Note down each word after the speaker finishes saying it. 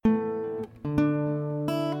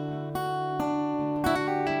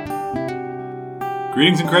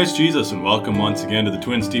Greetings in Christ Jesus, and welcome once again to the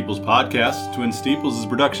Twin Steeples podcast. Twin Steeples is a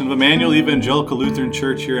production of Emmanuel Evangelical Lutheran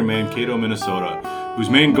Church here in Mankato, Minnesota, whose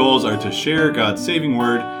main goals are to share God's saving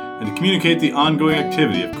word and to communicate the ongoing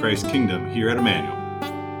activity of Christ's kingdom here at Emmanuel.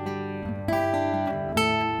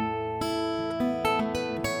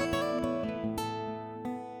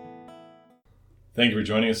 Thank you for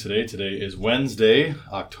joining us today. Today is Wednesday,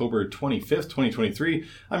 October 25th, 2023.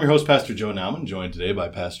 I'm your host, Pastor Joe Nauman, joined today by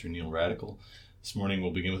Pastor Neil Roettger. This morning we'll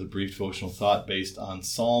begin with a brief devotional thought based on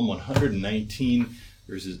Psalm 119,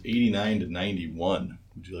 verses 89 to 91.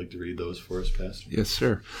 Would you like to read those for us, Pastor? Yes,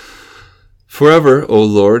 sir. Forever, O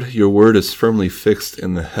Lord, your word is firmly fixed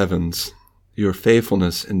in the heavens. Your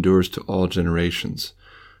faithfulness endures to all generations.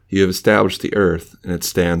 You have established the earth, and it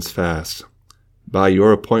stands fast. By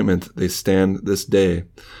your appointment they stand this day,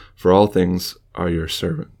 for all things are your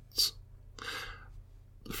servants.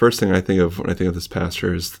 The first thing I think of when I think of this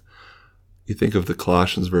pastor is you think of the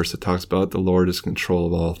Colossians verse that talks about the Lord is in control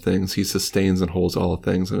of all things. He sustains and holds all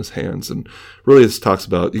things in his hands. And really this talks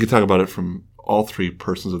about, you can talk about it from all three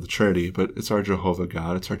persons of the Trinity, but it's our Jehovah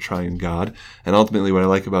God, it's our triune God. And ultimately what I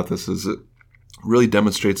like about this is it really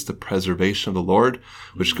demonstrates the preservation of the Lord,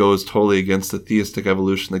 which goes totally against the theistic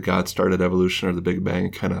evolution that God started evolution or the Big Bang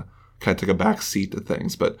and kind of took a back seat to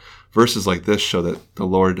things. But verses like this show that the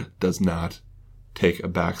Lord does not take a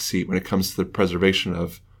back seat when it comes to the preservation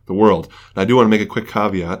of the world. And I do want to make a quick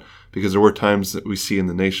caveat because there were times that we see in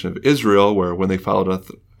the nation of Israel where when they followed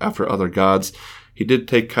after other gods, he did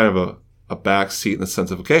take kind of a back seat in the sense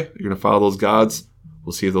of, okay, you're going to follow those gods.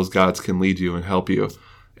 We'll see if those gods can lead you and help you.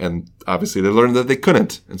 And obviously they learned that they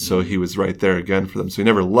couldn't. And so he was right there again for them. So he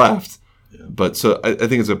never left. Yeah. But so I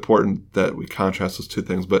think it's important that we contrast those two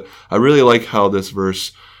things. But I really like how this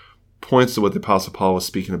verse points to what the Apostle Paul was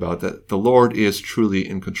speaking about, that the Lord is truly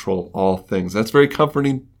in control of all things. That's very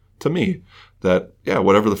comforting to me, that, yeah,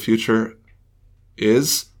 whatever the future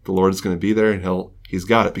is, the Lord is going to be there and he's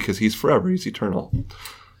got it because he's forever. He's eternal.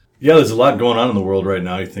 Yeah, there's a lot going on in the world right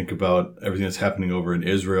now. You think about everything that's happening over in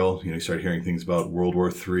Israel. You start hearing things about World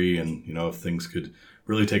War III and, if things could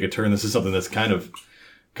really take a turn. This is something that's kind of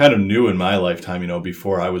new in my lifetime.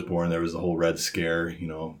 Before I was born, there was the whole Red Scare,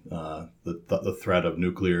 the threat of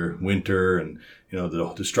nuclear winter and,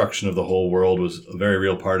 the destruction of the whole world was a very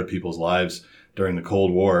real part of people's lives during the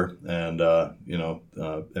Cold War. And,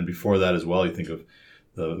 and before that as well, you think of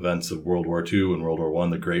the events of World War II and World War I,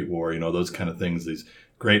 the Great War, those kind of things, these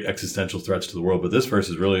great existential threats to the world. But this verse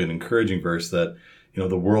is really an encouraging verse that,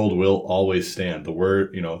 the world will always stand. The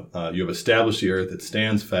word, you have established the earth, it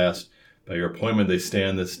stands fast. By your appointment, they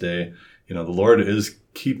stand this day. The Lord is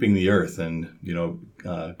keeping the earth. And,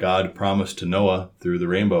 God promised to Noah through the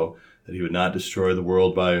rainbow that he would not destroy the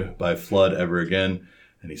world by flood ever again.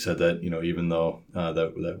 And he said that, even though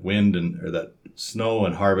that wind or that snow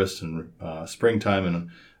and harvest and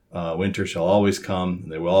springtime and winter shall always come,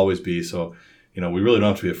 and they will always be. So, we really don't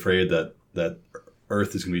have to be afraid that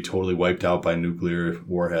Earth is going to be totally wiped out by nuclear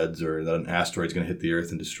warheads or that an asteroid is going to hit the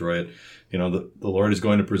Earth and destroy it. The Lord is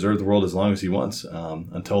going to preserve the world as long as he wants,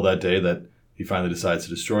 until that day that he finally decides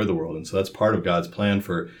to destroy the world. And so that's part of God's plan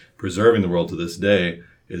for preserving the world to this day,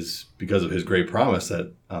 is because of his great promise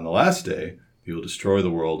that on the last day, he will destroy the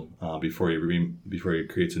world before he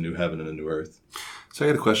creates a new heaven and a new earth. So I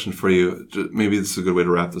got a question for you. Maybe this is a good way to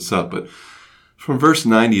wrap this up. But from verse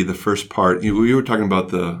 90, the first part, we were talking about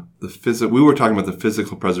the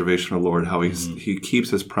physical preservation of the Lord, how he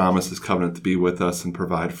keeps his promise, his covenant to be with us and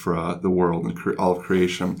provide for the world and all of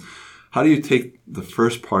creation. How do you take the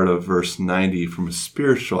first part of verse 90 from a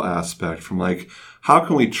spiritual aspect, from how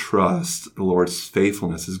can we trust the Lord's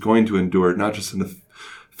faithfulness is going to endure, not just in the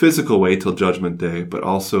physical way till judgment day, but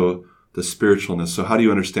also the spiritualness. So how do you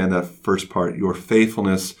understand that first part? Your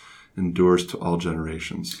faithfulness endures to all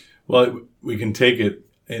generations. Well, we can take it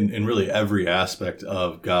in really every aspect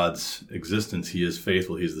of God's existence. He is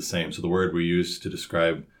faithful. He's the same. So the word we use to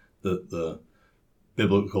describe the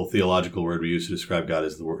biblical theological word we use to describe God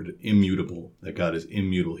is the word immutable, that God is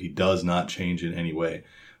immutable. He does not change in any way,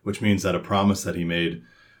 which means that a promise that he made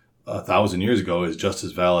 1,000 years ago is just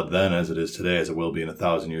as valid then as it is today, as it will be in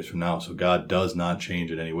 1,000 years from now. So God does not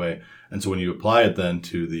change in any way. And so when you apply it then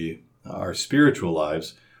to our spiritual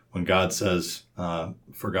lives, when God says,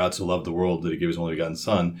 for God so loved the world that he gave his only begotten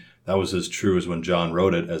son, that was as true as when John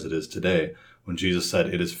wrote it as it is today. When Jesus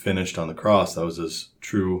said, it is finished on the cross, that was as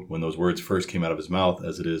true when those words first came out of his mouth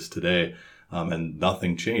as it is today. And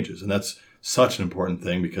nothing changes. And that's such an important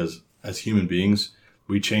thing because as human beings,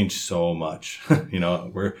 we change so much.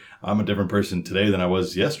 I'm a different person today than I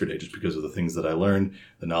was yesterday just because of the things that I learned,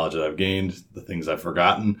 the knowledge that I've gained, the things I've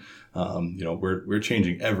forgotten. We're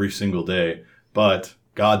changing every single day. But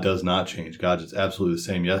God does not change. God is absolutely the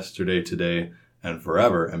same yesterday, today, and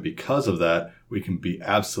forever. And because of that, we can be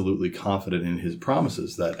absolutely confident in his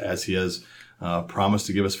promises, that as he has promised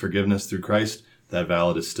to give us forgiveness through Christ, that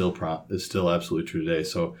valid is still absolutely true today.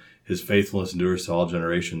 So his faithfulness endures to all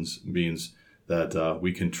generations means that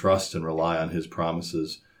we can trust and rely on his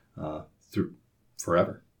promises through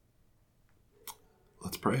forever.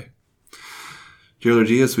 Let's pray. Dear Lord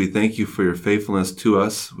Jesus, we thank you for your faithfulness to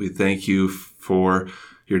us. We thank you for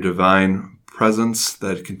your divine presence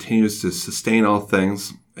that continues to sustain all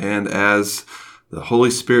things. And as the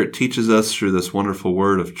Holy Spirit teaches us through this wonderful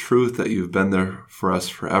word of truth that you've been there for us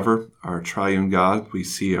forever, our triune God, we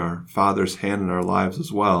see our Father's hand in our lives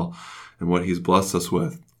as well and what he's blessed us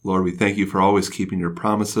with. Lord, we thank you for always keeping your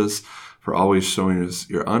promises, for always showing us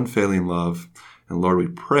your unfailing love. And Lord, we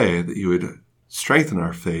pray that you would strengthen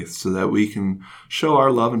our faith so that we can show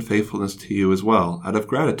our love and faithfulness to you as well, out of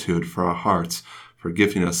gratitude for our hearts, for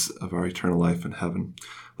gifting us of our eternal life in heaven.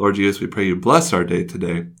 Lord Jesus, we pray you bless our day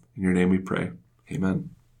today. In your name we pray.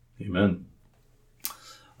 Amen. Amen.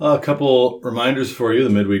 A couple reminders for you. The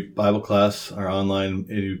midweek Bible class, our online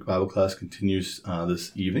midweek Bible class, continues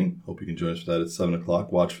this evening. Hope you can join us for that at 7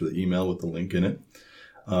 o'clock. Watch for the email with the link in it.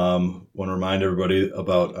 Want to remind everybody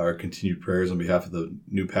about our continued prayers on behalf of the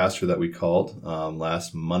new pastor that we called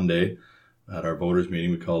last Monday at our voters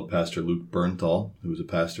meeting. We called Pastor Luke Bernthal, who was a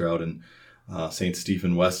pastor out in St.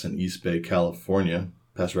 Stephen West in East Bay, California.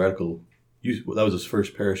 Pastor Radical, that was his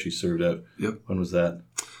first parish he served at. Yep. When was that?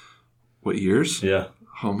 What years? Yeah.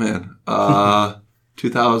 Oh, man.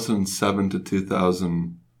 2007 to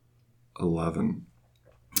 2011.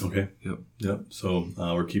 Okay. Yep. So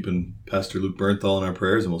we're keeping Pastor Luke Bernthal in our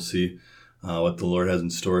prayers, and we'll see what the Lord has in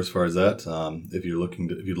store as far as that. If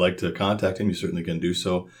you'd like to contact him, you certainly can do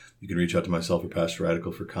so. You can reach out to myself or Pastor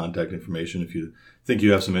Radical for contact information. If you think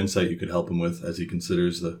you have some insight you could help him with as he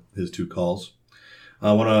considers his two calls.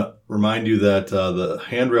 I want to remind you that the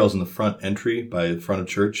handrails in the front entry by the front of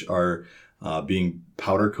church are being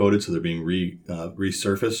powder coated, so they're being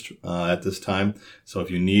resurfaced at this time. So if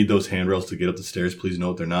you need those handrails to get up the stairs, please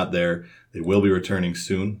note they're not there. They will be returning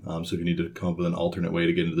soon. So if you need to come up with an alternate way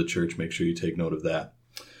to get into the church, make sure you take note of that.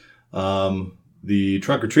 The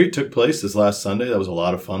trunk or treat took place this last Sunday. That was a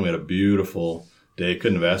lot of fun. We had a beautiful day.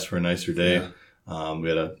 Couldn't have asked for a nicer day. Yeah. We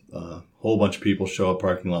had a whole bunch of people show up.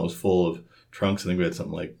 Parking lot was full of trunks. I think we had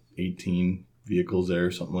something like 18 vehicles there,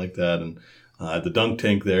 something like that. And at the dunk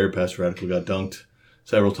tank there, Pastor Radical got dunked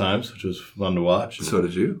several times, which was fun to watch. And so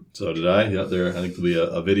did you? So did I. Yeah, I think there'll be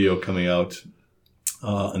a video coming out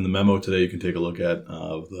in the memo today you can take a look at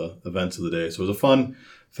of the events of the day. So it was a fun,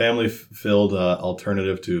 family-filled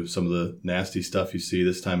alternative to some of the nasty stuff you see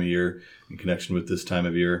this time of year in connection with this time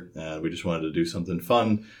of year. And we just wanted to do something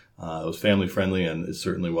fun. It was family-friendly, and it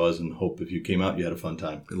certainly was, and hope if you came out, you had a fun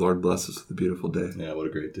time. The Lord bless us with a beautiful day. Yeah, what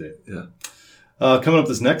a great day. Yeah. Coming up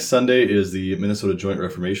this next Sunday is the Minnesota Joint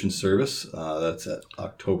Reformation Service. That's at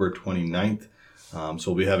October 29th. So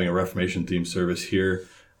we'll be having a Reformation-themed service here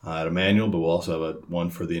at Emmanuel, but we'll also have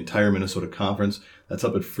one for the entire Minnesota Conference. That's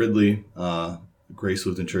up at Fridley, Grace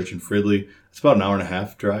Lutheran Church in Fridley. It's about an hour and a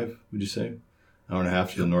half drive, would you say? An hour and a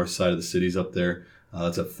half to the north side of the cities up there.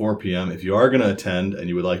 That's at 4 p.m. If you are going to attend and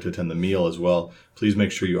you would like to attend the meal as well, please make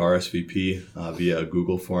sure you RSVP via a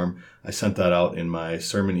Google form. I sent that out in my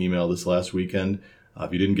sermon email this last weekend.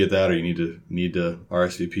 If you didn't get that or you need to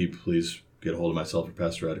RSVP, please get a hold of myself or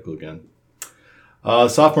Pastor Radical again.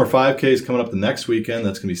 Sophomore 5K is coming up the next weekend.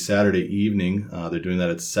 That's going to be Saturday evening. They're doing that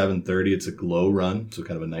at 7:30. It's a glow run, so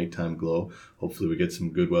kind of a nighttime glow. Hopefully we get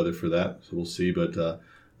some good weather for that, so we'll see. But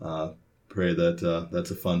pray that that's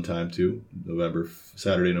a fun time too.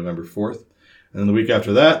 Saturday, November 4th. And then the week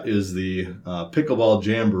after that is the Pickleball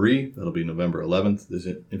Jamboree. That'll be November 11th. There's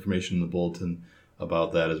information in the bulletin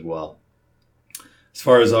about that as well. As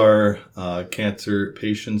far as our cancer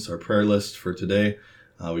patients, our prayer list for today,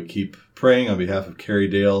 we keep praying on behalf of Carrie,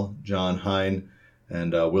 Dahle, John, Hein,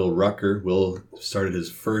 and Will Roettger. Will started his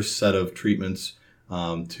first set of treatments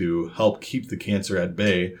to help keep the cancer at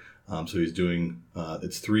bay. So he's doing,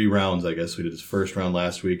 it's 3 rounds, I guess. So he did his first round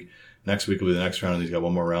last week. Next week will be the next round, and he's got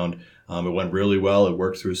one more round. It went really well. It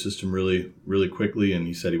worked through his system really, really quickly, and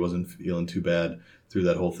he said he wasn't feeling too bad through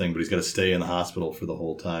that whole thing, but he's got to stay in the hospital for the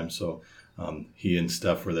whole time. So he and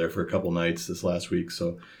Steph were there for a couple nights this last week.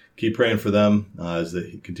 So keep praying for them as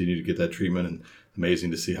they continue to get that treatment, and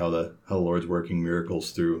amazing to see how the Lord's working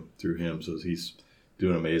miracles through him. So he's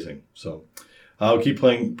doing amazing. So I'll keep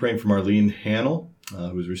praying for Marlene Hanel,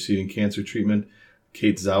 who's receiving cancer treatment,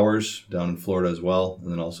 Kate Sauers down in Florida as well,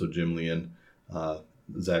 and then also Jim Lien,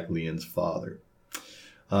 Zach Lien's father.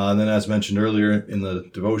 And then, as mentioned earlier in the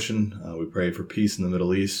devotion, we pray for peace in the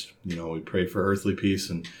Middle East. We pray for earthly peace,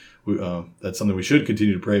 and that's something we should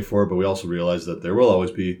continue to pray for, but we also realize that there will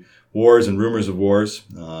always be wars and rumors of wars.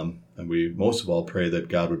 And we most of all pray that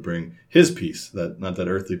God would bring his peace, that not that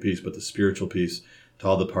earthly peace, but the spiritual peace to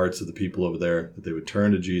all the parts of the people over there, that they would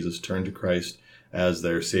turn to Jesus, turn to Christ as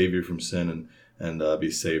their Savior from sin, and be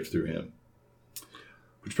saved through him.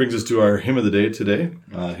 Which brings us to our hymn of the day today,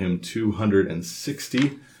 hymn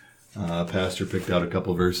 260. Pastor picked out a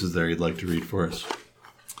couple verses there he'd like to read for us.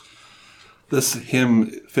 This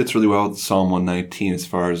hymn fits really well with Psalm 119 as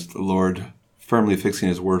far as the Lord firmly fixing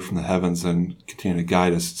his word from the heavens and continuing to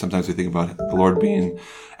guide us. Sometimes we think about the Lord being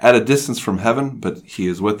at a distance from heaven, but he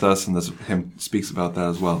is with us, and this hymn speaks about that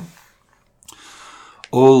as well.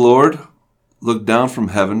 O Lord, look down from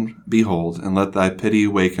heaven, behold, and let thy pity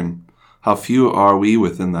waken. How few are we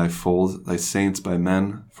within thy fold, thy saints by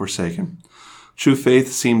men forsaken. True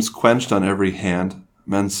faith seems quenched on every hand.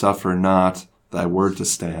 Men suffer not thy word to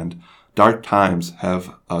stand. Dark times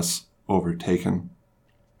have us overtaken.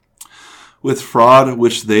 With fraud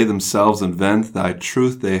which they themselves invent, thy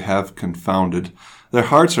truth they have confounded. Their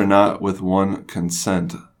hearts are not with one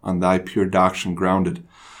consent on thy pure doctrine grounded.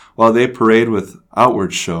 While they parade with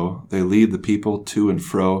outward show, they lead the people to and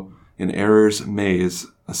fro in error's maze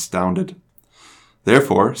astounded.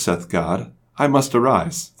 Therefore, saith God, I must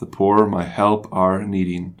arise, the poor my help are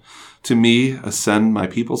needing. To me ascend my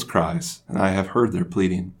people's cries, and I have heard their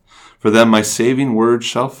pleading. For them my saving word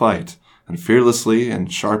shall fight, and fearlessly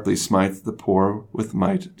and sharply smite the poor with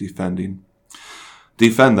might defending.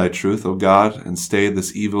 Defend thy truth, O God, and stay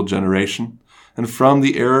this evil generation, and from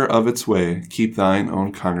the error of its way keep thine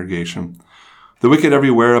own congregation. The wicked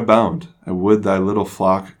everywhere abound, and would thy little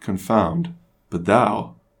flock confound, but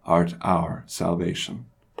thou art our salvation.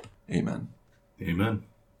 Amen. Amen.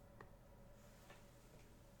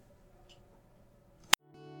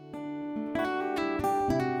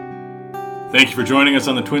 Thank you for joining us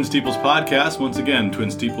on the Twin Steeples podcast. Once again, Twin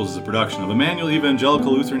Steeples is a production of Emmanuel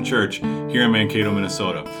Evangelical Lutheran Church here in Mankato,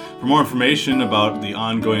 Minnesota. For more information about the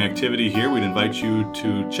ongoing activity here, we'd invite you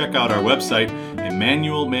to check out our website,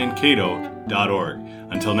 emmanuelmankato.org.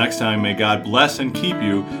 Until next time, may God bless and keep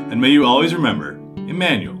you, and may you always remember,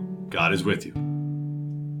 Emmanuel, God is with you.